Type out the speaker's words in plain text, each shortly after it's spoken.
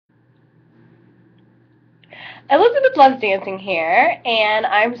Elizabeth Loves Dancing here, and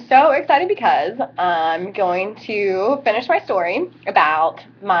I'm so excited because I'm going to finish my story about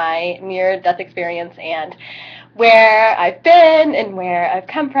my near-death experience and where I've been and where I've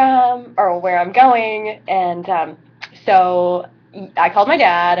come from, or where I'm going. And so I called my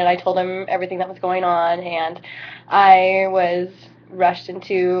dad and I told him everything that was going on, and I was rushed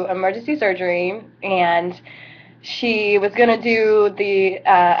into emergency surgery, and she was going to do the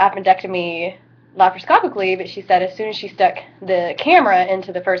appendectomy laparoscopically, but she said as soon as she stuck the camera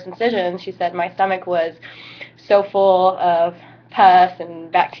into the first incision, she said my stomach was so full of pus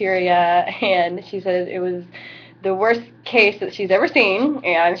and bacteria, and she said it was the worst case that she's ever seen,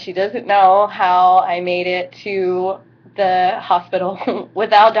 and she doesn't know how I made it to the hospital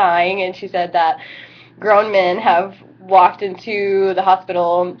without dying. And she said that grown men have walked into the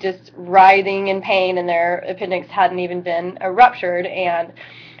hospital just writhing in pain, and their appendix hadn't even been ruptured, and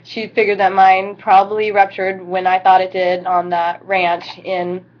she figured that mine probably ruptured when I thought it did on that ranch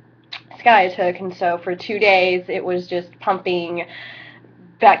in Skiatook. And so for 2 days it was just pumping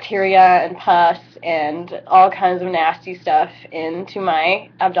bacteria and pus and all kinds of nasty stuff into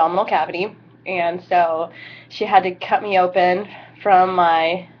my abdominal cavity. And so she had to cut me open from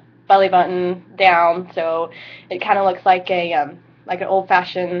my belly button down, so it kind of looks like an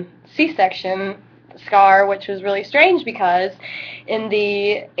old-fashioned C-section scar, which was really strange because in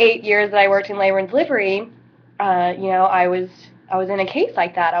the 8 years that I worked in labor and delivery, I was in a case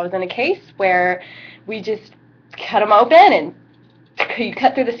like that. I was in a case where we just cut them open, and you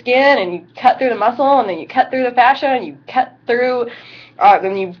cut through the skin, and you cut through the muscle, and then you cut through the fascia, and you cut through,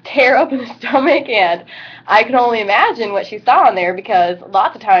 then you tear open the stomach. And I can only imagine what she saw in there, because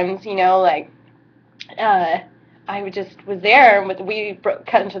lots of times, I would just was there with we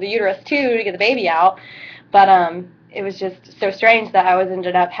cut into the uterus too to get the baby out, but it was just so strange that I was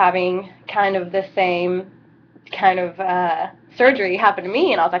ended up having kind of the same kind of surgery happen to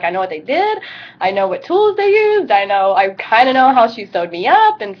me. And I was like, I know what they did, I know what tools they used, I kind of know how she sewed me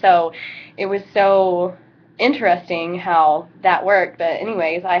up. And so it was so interesting how that worked. But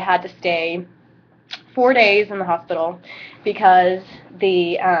anyways, I had to stay 4 days in the hospital because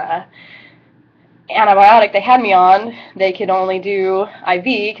the antibiotic they had me on, they could only do IV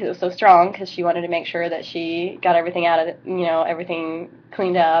because it was so strong, because she wanted to make sure that she got everything out of it, everything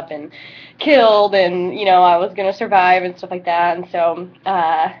cleaned up and killed, and I was going to survive and stuff like that. And so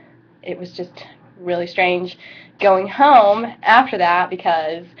it was just really strange going home after that,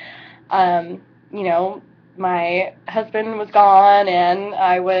 because my husband was gone and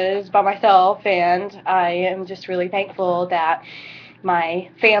I was by myself, and I am just really thankful that my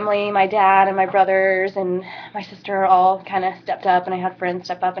family, my dad and my brothers and my sister all kind of stepped up, and I had friends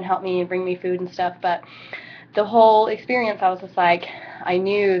step up and help me and bring me food and stuff. But the whole experience, I was just like, I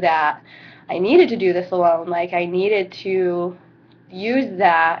knew that I needed to do this alone. Like, I needed to use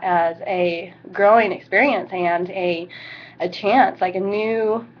that as a growing experience and a chance, like a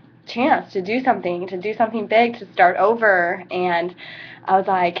new chance to do something big, to start over. And I was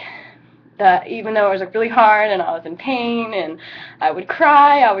like, even though it was really hard and I was in pain and I would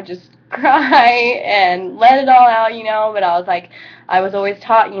cry, I would just cry and let it all out, but I was like, I was always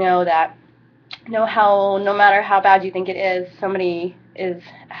taught, that no matter how bad you think it is, somebody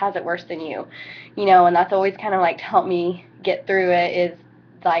has it worse than you, and that's always kind of like helped me get through it, is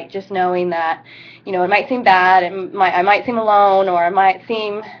like just knowing that, it might seem bad, I might seem alone, or it might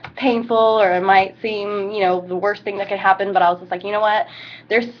seem painful, or it might seem, the worst thing that could happen, but I was just like, you know what,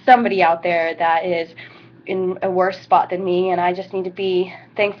 there's somebody out there that is in a worse spot than me, and I just need to be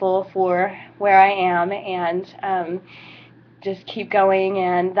thankful for where I am, and just keep going.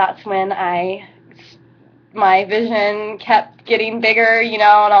 And that's when my vision kept getting bigger, and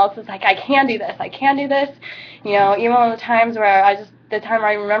I was just like, I can do this, even on the times where the time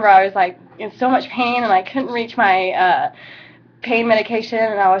I remember I was like in so much pain and I couldn't reach my pain medication,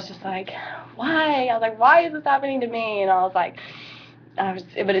 and I was just like, why? I was like, why is this happening to me? And I was like,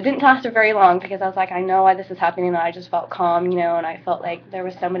 but it didn't last very long, because I was like, I know why this is happening, and I just felt calm, and I felt like there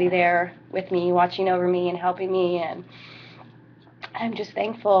was somebody there with me, watching over me and helping me, and I'm just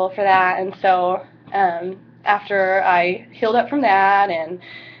thankful for that. And so after I healed up from that, and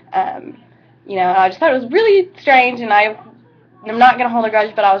I just thought it was really strange, and I'm not going to hold a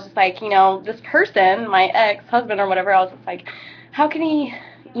grudge, but I was just like, this person, my ex-husband or whatever, I was just like, how can he,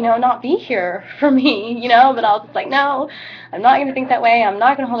 not be here for me, but I was just like, no, I'm not going to think that way, I'm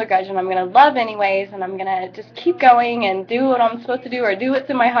not going to hold a grudge, and I'm going to love anyways, and I'm going to just keep going and do what I'm supposed to do, or do what's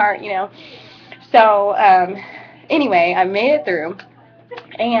in my heart, So, anyway, I made it through,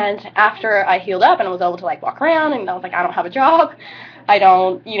 and after I healed up and I was able to, like, walk around, and I was like, I don't have a job, I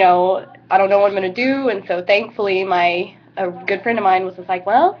don't, I don't know what I'm going to do. And so thankfully a good friend of mine was just like,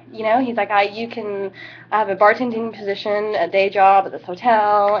 well, you know, he's like, I have a bartending position, a day job at this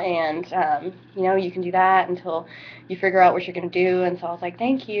hotel, and, you know, you can do that until you figure out what you're going to do. And so I was like,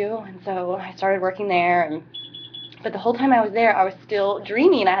 thank you. And so I started working there. But the whole time I was there, I was still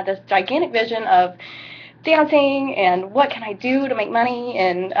dreaming. I had this gigantic vision of dancing and what can I do to make money,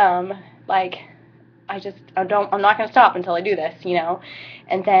 and like I'm not going to stop until I do this, you know.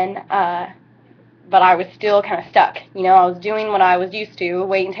 And then but I was still kind of stuck, you know. I was doing what I was used to,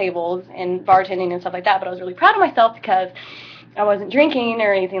 waiting tables and bartending and stuff like that, but I was really proud of myself because I wasn't drinking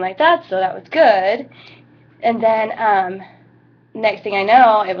or anything like that, so that was good. And then next thing I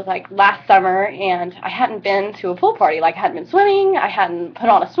know, it was like last summer, and I hadn't been to a pool party. Like, I hadn't been swimming, I hadn't put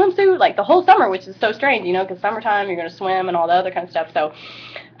on a swimsuit, like, the whole summer, which is so strange, you know, because summertime, you're going to swim and all the other kind of stuff. So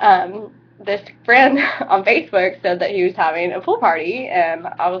this friend on Facebook said that he was having a pool party, and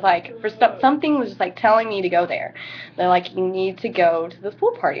I was like, something was just like telling me to go there. They're like, you need to go to this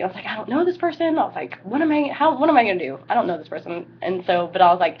pool party. I was like, I don't know this person. I was like, what am I going to do? I don't know this person. And so, but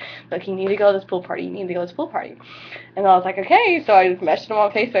I was like, look, you need to go to this pool party. You need to go to this pool party. And I was like, okay. So I just messaged him on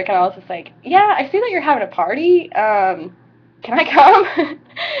Facebook, and I was just like, yeah, I see that you're having a party. Can I come?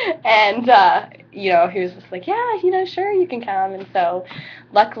 And, you know, he was just like, yeah, you know, sure, you can come. And so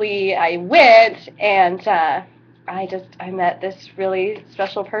luckily I went, and I met this really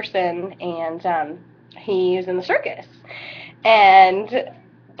special person, and he's in the circus. And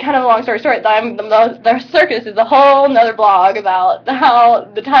kind of a long story short, the circus is a whole nother blog about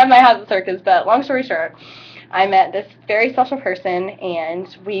how the time I had the circus, but long story short, I met this very special person,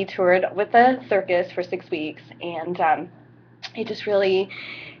 and we toured with the circus for 6 weeks, and it just really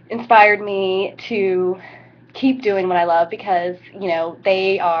inspired me to keep doing what I love, because, you know,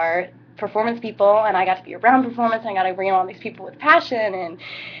 they are performance people, and I got to be around performance, and I got to bring on these people with passion and,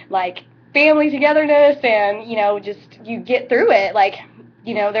 like, family togetherness, and, you know, just you get through it. Like,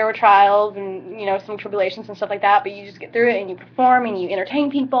 you know, there were trials and, you know, some tribulations and stuff like that, but you just get through it, and you perform, and you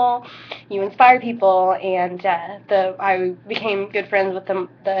entertain people, you inspire people. And I became good friends with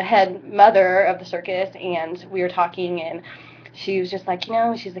the head mother of the circus, and we were talking, and she was just like, you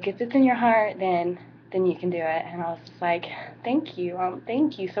know, she's like, if it's in your heart, then you can do it. And I was just like, thank you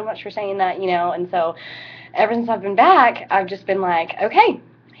so much for saying that, you know. And so ever since I've been back, I've just been like, okay,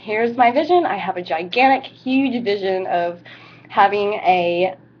 here's my vision. I have a gigantic, huge vision of having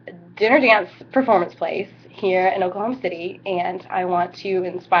a dinner dance performance place here in Oklahoma City, and I want to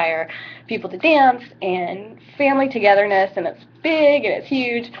inspire people to dance and family togetherness, and it's big and it's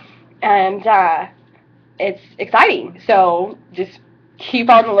huge, and it's exciting. So just keep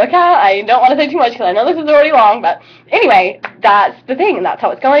on the lookout. I don't want to say too much because I know this is already long, but anyway, that's the thing, and that's how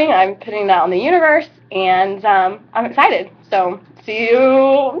it's going. I'm putting that on the universe, and I'm excited. So see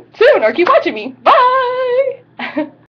you soon, or keep watching me. Bye!